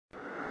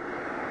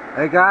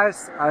Hey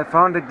guys, I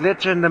found a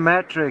glitch in the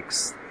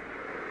Matrix.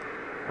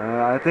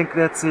 I think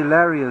that's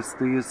hilarious.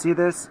 Do you see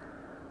this?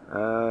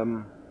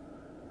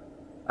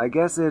 I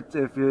guess it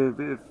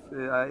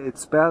it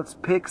spells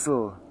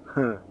pixel.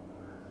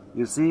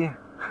 You see?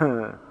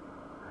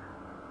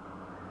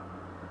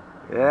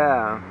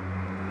 Yeah.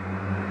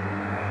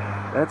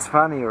 That's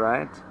funny,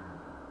 right?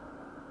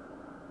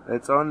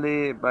 It's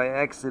only by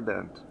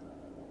accident.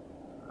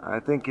 I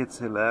think it's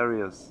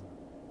hilarious.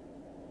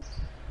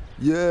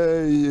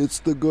 Yay, it's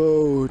the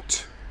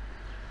GOAT.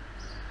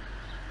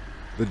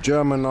 The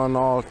German on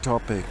all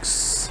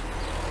topics.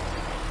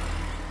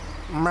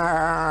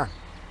 Meh.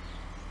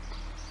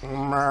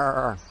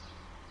 Meh.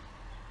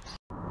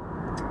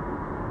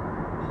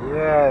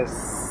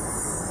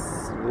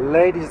 Yes,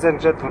 ladies and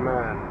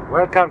gentlemen,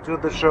 welcome to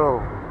the show.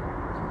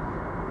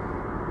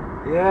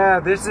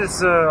 Yeah, this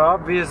is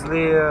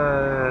obviously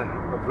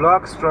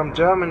vlogs from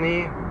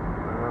Germany,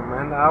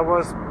 and I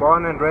was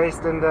born and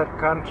raised in that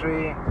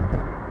country,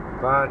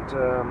 but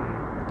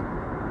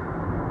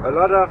a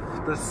lot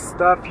of the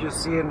stuff you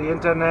see in the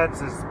internet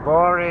is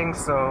boring,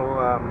 so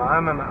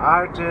I'm an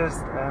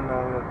artist and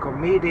a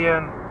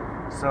comedian,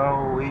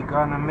 so we're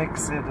gonna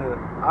mix it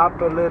up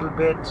a little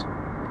bit.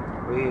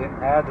 We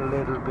add a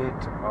little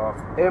bit of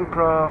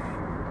improv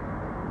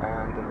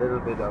and a little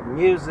bit of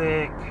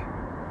music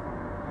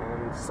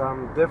and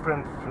some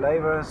different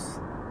flavors,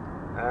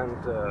 and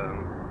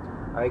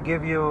I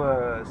give you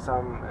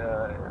some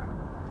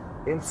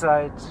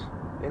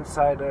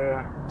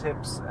insider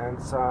tips and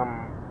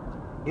some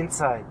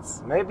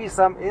insights, maybe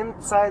some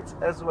insights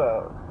as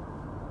well.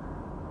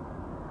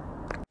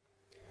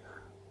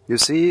 You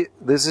see,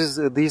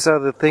 these are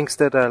the things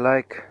that I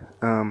like,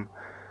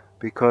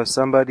 because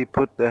somebody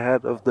put the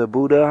head of the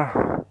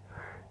Buddha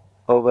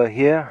over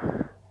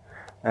here,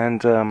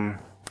 and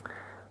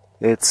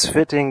it's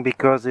fitting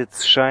because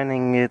it's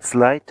shining its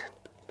light.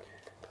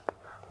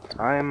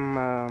 I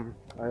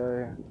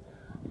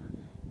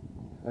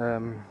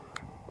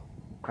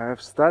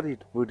have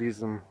studied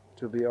Buddhism,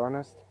 to be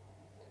honest.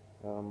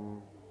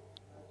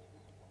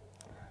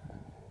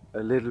 A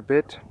little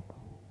bit,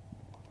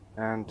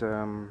 and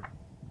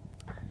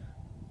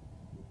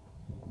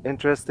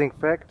interesting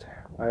fact,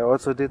 I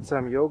also did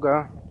some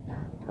yoga,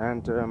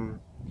 and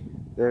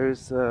there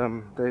is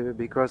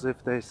because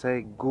if they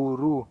say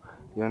guru,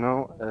 you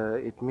know,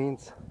 it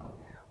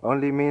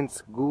only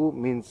means gu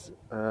means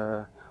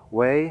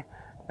way,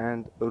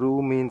 and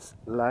ru means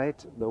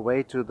light, the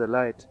way to the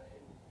light,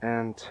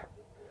 and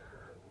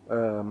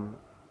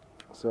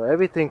so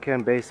everything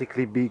can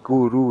basically be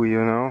guru,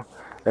 you know,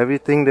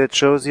 everything that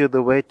shows you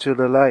the way to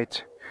the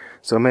light.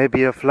 So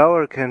maybe a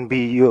flower can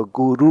be your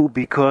guru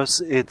because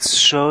it's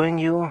showing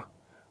you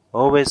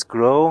always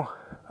grow,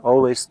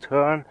 always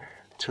turn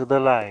to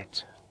the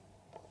light,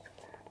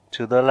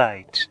 to the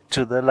light,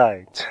 to the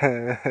light.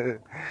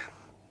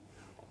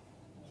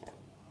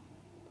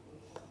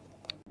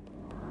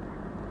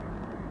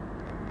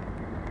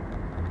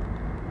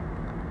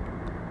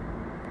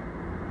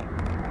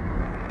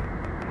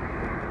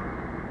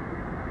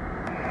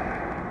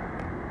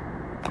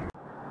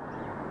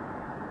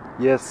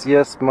 Yes,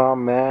 yes, my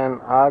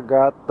man, I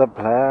got the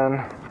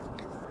plan.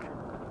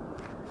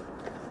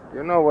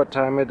 You know what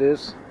time it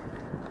is.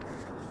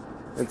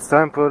 It's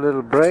time for a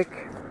little break,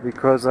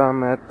 because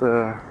I'm at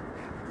the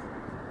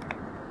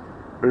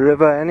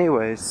river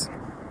anyways.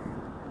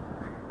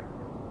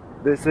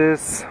 This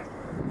is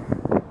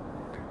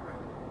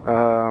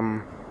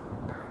the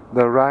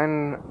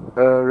Rhine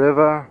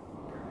River.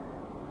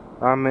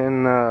 I'm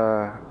in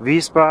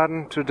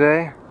Wiesbaden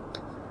today,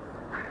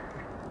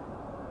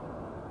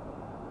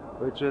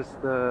 which is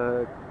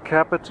the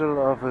capital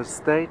of a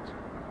state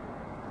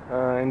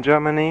in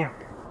Germany.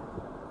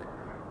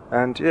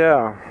 And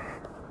yeah,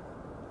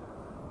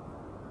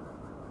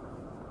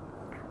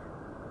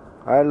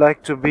 I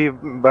like to be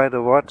by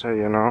the water,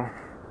 you know.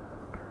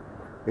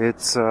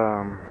 It's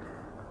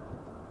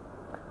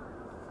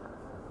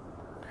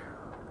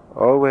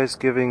always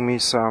giving me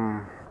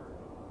some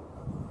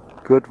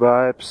good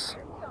vibes,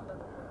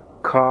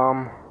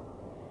 calm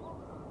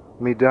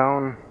me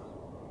down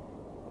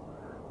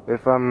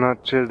if I'm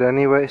not chilled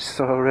anyways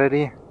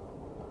already.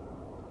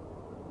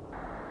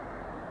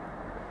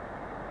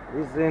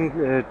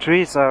 These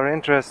trees are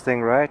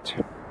interesting, right?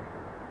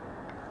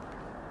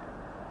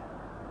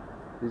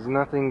 There's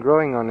nothing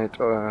growing on it,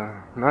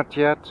 not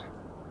yet.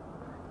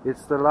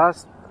 It's the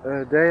last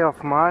day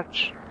of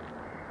March,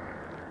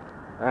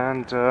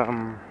 and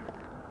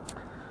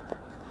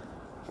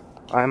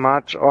I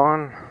march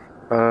on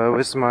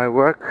with my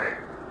work.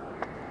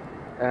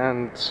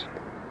 And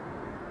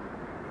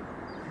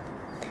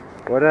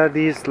what are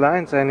these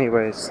lines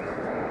anyways?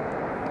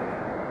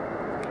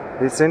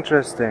 It's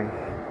interesting.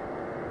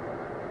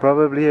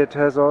 Probably it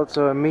has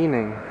also a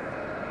meaning.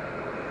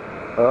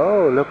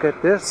 Oh, look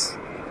at this.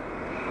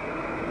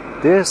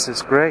 This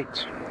is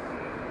great.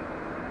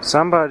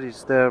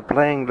 Somebody's there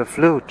playing the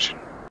flute.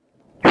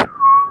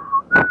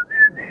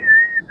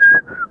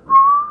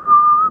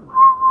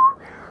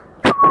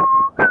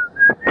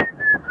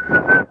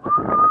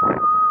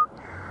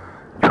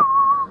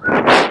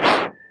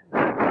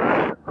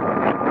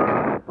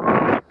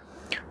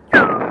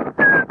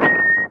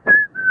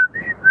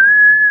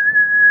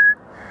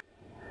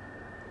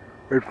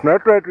 it's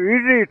not that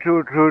easy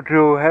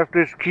to have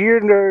this key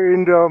in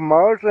the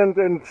mouth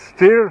and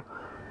still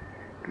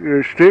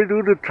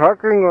do the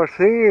talking or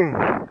singing.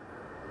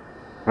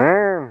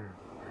 Man.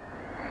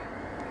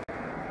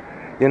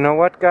 You know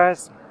what,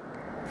 guys?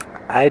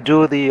 I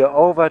do the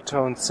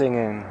overtone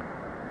singing.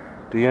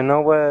 Do you know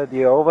where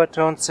the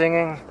overtone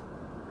singing?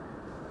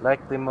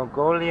 Like the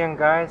Mongolian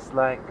guys,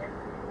 like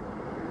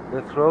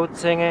the throat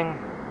singing.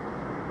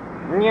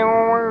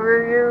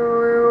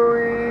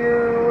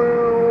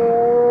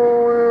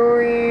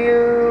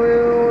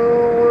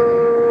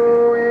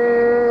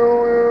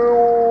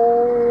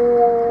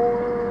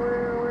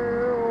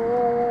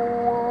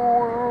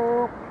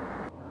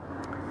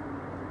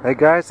 Hey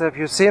guys, have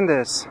you seen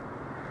this?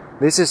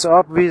 This is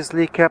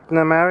obviously Captain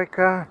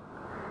America,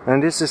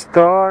 and this is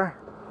Thor,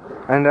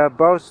 and they're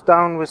both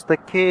down with the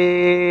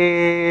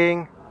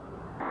king.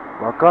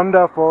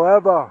 Wakanda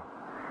forever.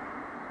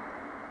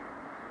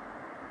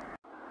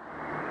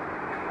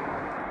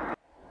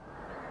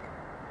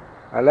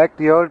 I like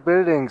the old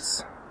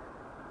buildings,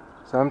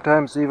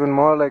 sometimes even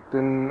more like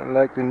the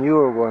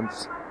newer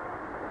ones.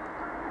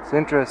 It's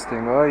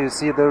interesting. Oh, you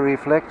see the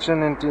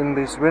reflection in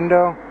this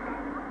window?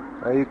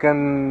 You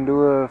can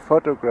do a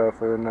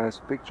photograph, a nice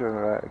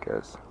picture, I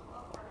guess.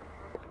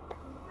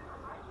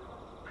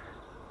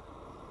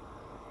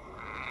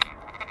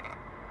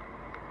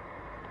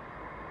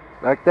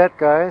 Like that,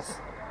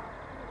 guys.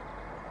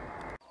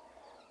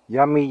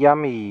 Yummy,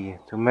 yummy,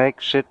 to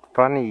make shit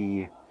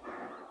funny.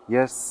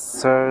 Yes,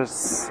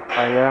 sirs,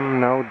 I am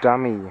no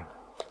dummy.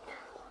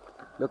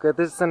 Look at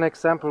this is an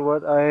example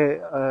what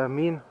I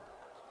mean.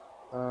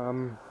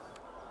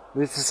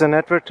 This is an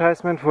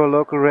advertisement for a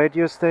local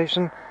radio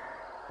station,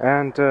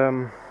 and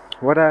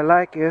what I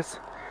like is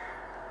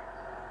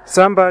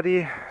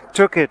somebody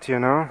took it, you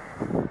know,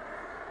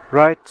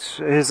 write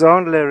his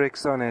own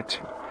lyrics on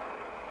it.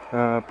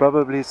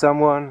 Probably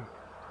someone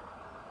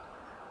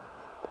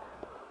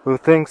who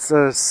thinks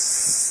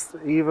it's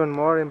even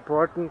more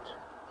important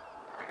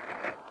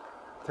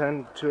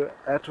than to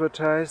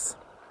advertise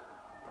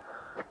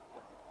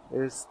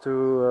is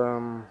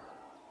to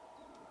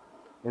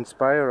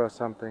inspire or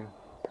something.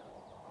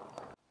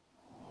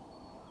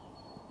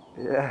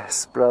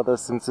 Yes,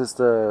 brothers and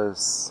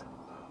sisters,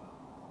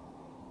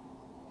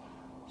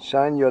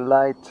 shine your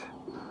light,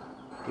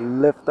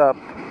 lift up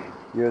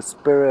your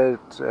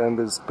spirit and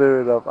the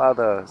spirit of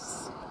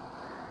others.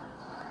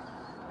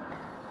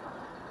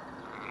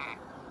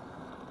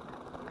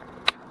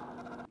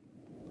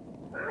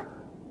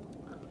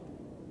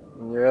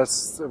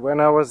 Yes, when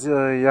I was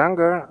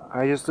younger,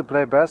 I used to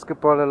play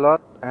basketball a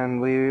lot,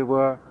 and we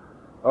were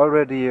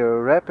already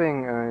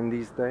rapping in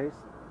these days.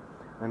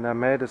 And I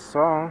made a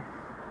song.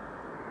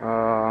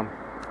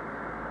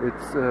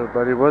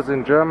 But it was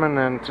in German,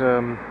 and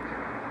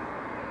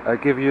I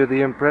give you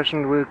the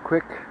impression real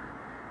quick.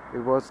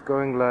 It was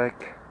going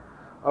like: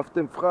 Auf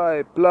dem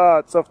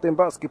Freiplatz, auf dem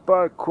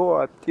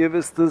Basketballcourt. Ihr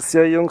wisst es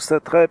ja, Jungs, da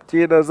treibt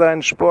jeder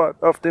seinen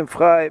Sport. Auf dem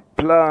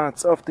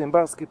Freiplatz, auf dem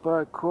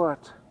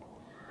Basketballcourt.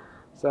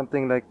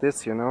 Something like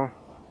this, you know.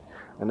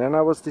 And then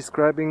I was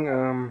describing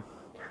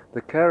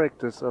the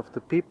characters of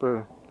the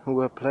people who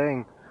were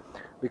playing,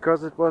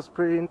 because it was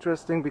pretty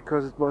interesting,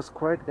 because it was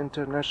quite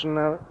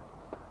international,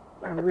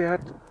 and we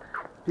had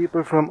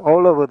people from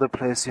all over the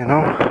place, you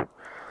know.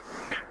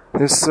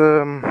 This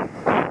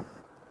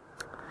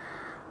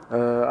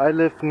I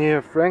live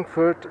near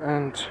Frankfurt,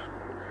 and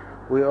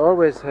we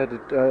always had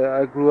it.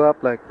 I grew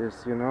up like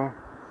this, you know.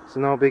 It's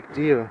no big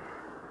deal.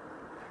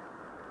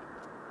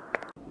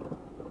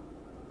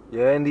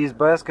 Yeah, in these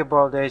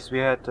basketball days we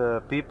had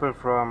people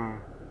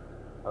from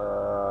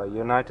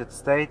United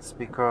States,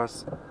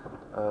 because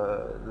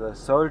the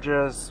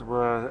soldiers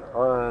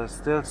were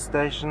still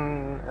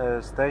stationed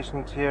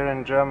here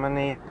in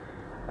Germany,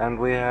 and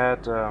we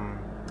had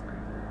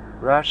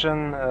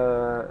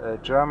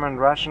German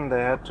Russian.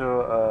 They had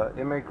to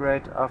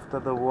immigrate after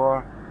the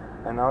war,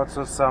 and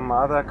also some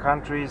other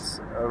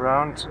countries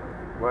around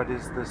what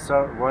was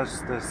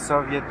the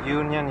Soviet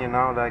Union, you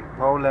know, like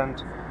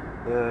Poland,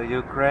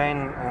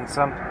 Ukraine, and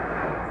some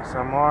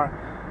more.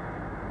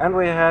 And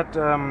we had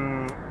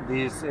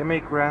these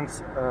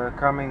immigrants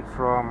coming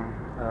from.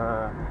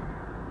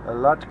 A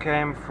lot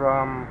came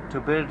from to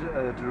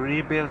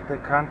rebuild the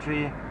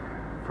country,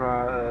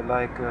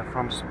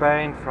 from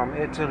Spain, from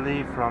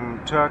Italy, from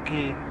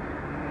Turkey,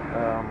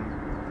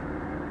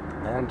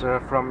 and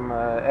from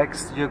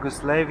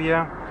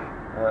ex-Yugoslavia,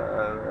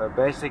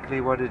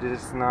 basically what it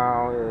is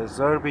now,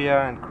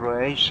 Serbia and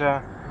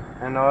Croatia,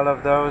 and all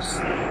of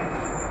those.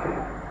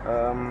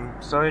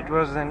 So it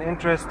was an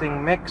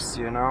interesting mix,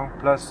 you know.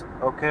 Plus,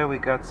 okay, we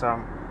got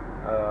some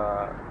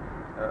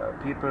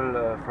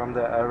people from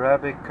the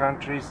Arabic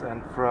countries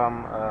and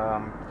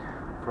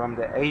from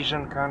the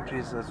Asian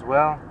countries as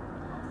well.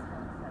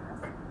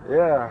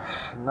 Yeah,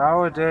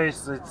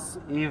 nowadays it's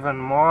even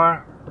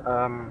more.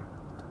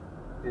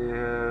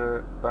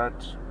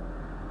 But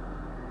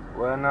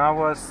when I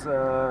was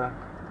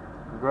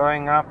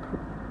growing up,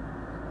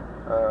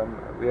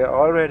 we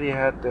already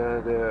had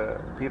the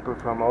people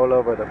from all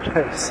over the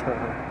place.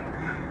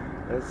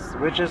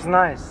 which is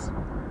nice.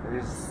 It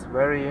is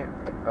very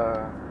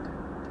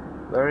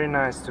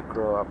nice to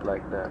grow up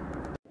like that.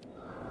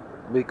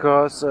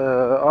 Because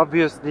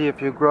obviously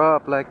if you grow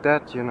up like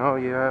that, you know,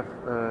 you have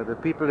the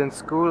people in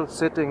school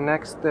sitting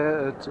next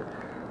there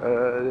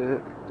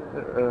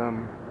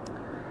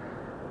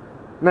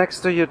next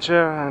to your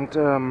chair,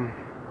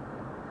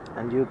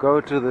 and you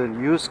go to the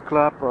youth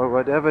club or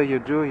whatever you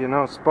do, you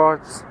know,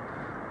 sports,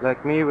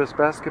 like me with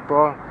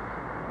basketball,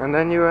 and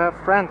then you have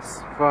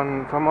friends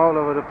from all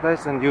over the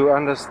place, and you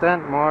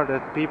understand more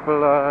that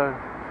people are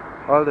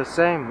all the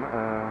same.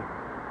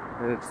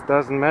 It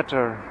doesn't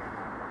matter.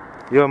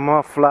 You're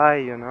more fly,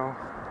 you know,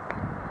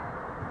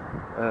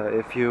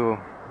 if you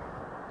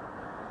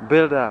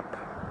build up,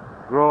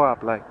 grow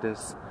up like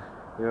this.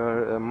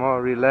 You're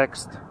more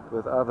relaxed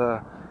with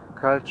other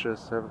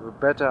cultures, have a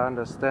better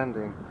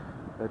understanding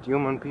that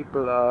human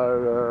people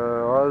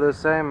are all the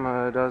same.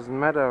 Doesn't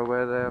matter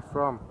where they're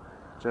from,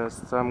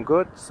 just some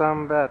good,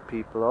 some bad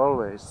people,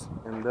 always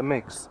in the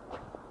mix.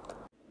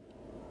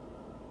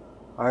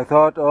 I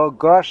thought, oh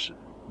gosh,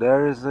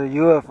 there is a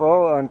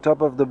UFO on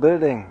top of the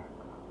building.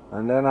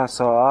 And then I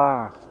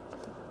saw,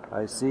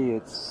 I see,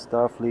 it's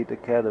Starfleet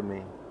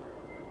Academy.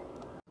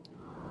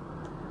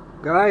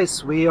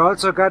 Guys, we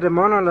also got a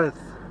monolith,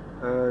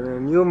 a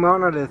new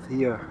monolith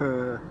here.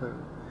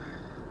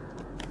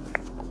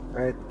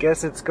 I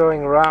guess it's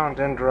going round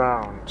and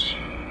round.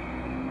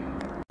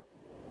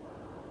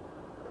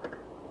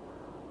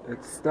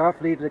 It's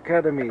Starfleet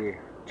Academy,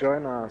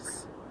 join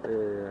us.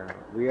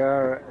 We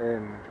are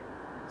in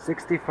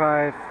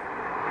 65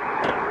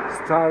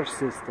 star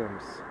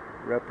systems.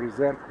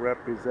 Represent.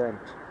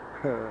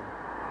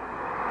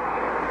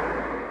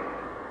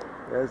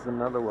 There's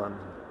another one.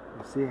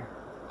 You see,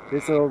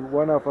 this is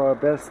one of our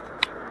best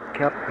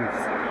captains.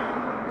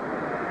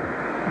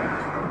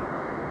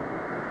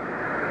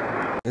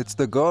 It's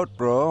the goat,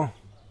 bro.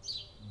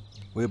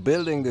 We're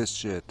building this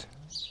shit.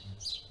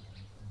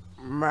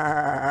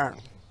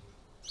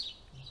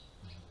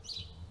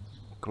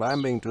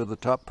 Climbing to the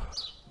top.